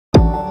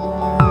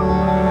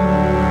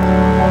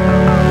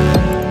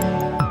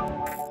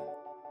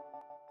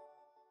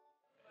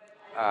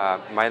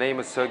name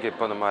is Sergey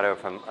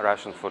Ponomarev. I'm a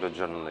Russian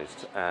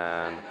photojournalist,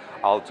 and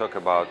I'll talk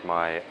about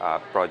my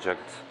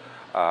project,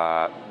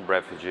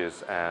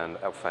 Refugees and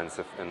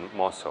Offensive in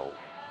Moscow.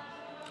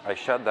 I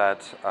shot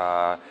that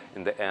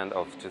in the end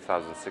of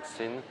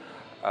 2016.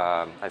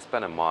 I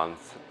spent a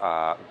month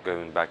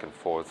going back and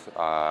forth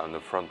on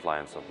the front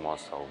lines of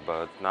Moscow,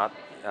 but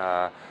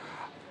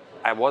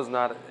I was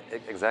not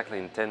exactly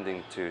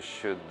intending to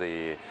shoot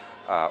the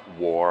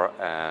war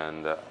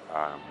and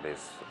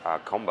this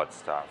combat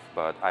stuff,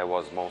 but I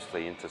was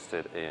mostly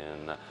interested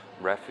in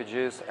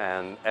refugees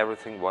and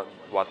everything what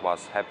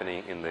was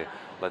happening in the,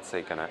 let's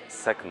say, kind of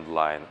second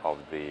line of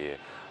the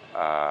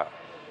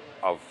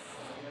of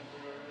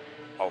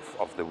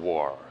the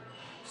war.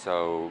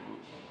 So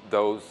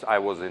I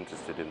was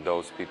interested in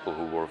those people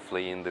who were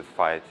fleeing the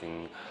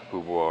fighting, who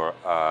were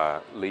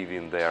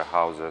leaving their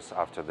houses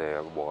after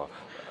the war.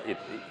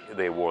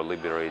 They were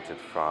liberated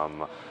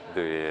from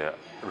the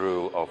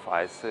rule of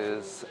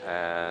ISIS,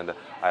 and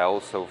I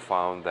also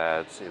found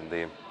that in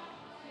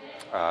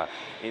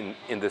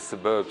the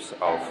suburbs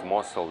of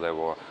Mosul there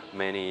were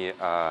many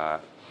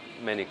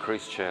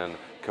Christian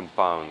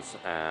compounds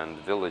and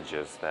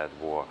villages that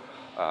were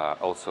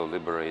also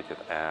liberated,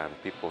 and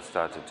people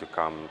started to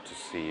come to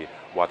see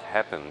what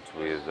happened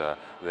with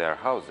their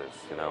houses,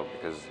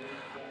 because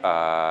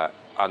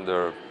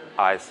under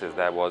ISIS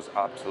that was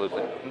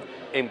absolutely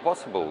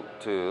impossible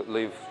to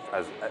live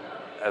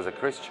as a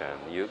Christian.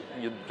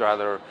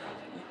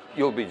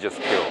 You'll be just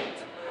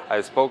killed.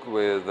 I spoke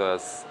with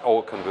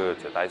all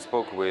converted. I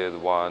spoke with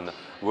one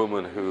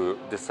woman who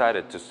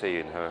decided to stay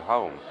in her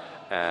home,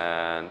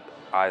 and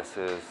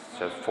ISIS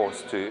just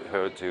forced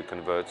her to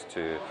convert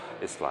to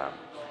Islam,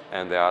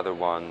 and the other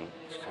one,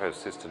 her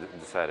sister,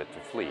 decided to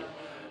flee,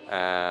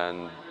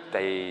 and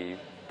they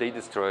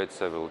destroyed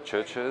several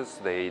churches.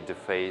 They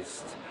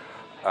defaced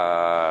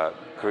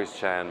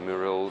Christian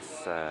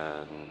murals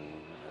and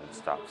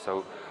stuff.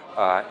 So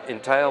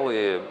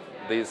entirely,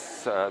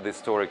 this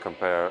story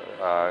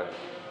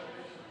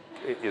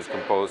is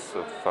composed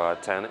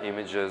of 10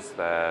 images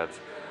that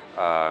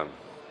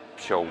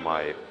show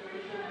my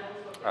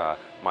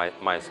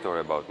story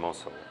about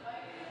Mosul.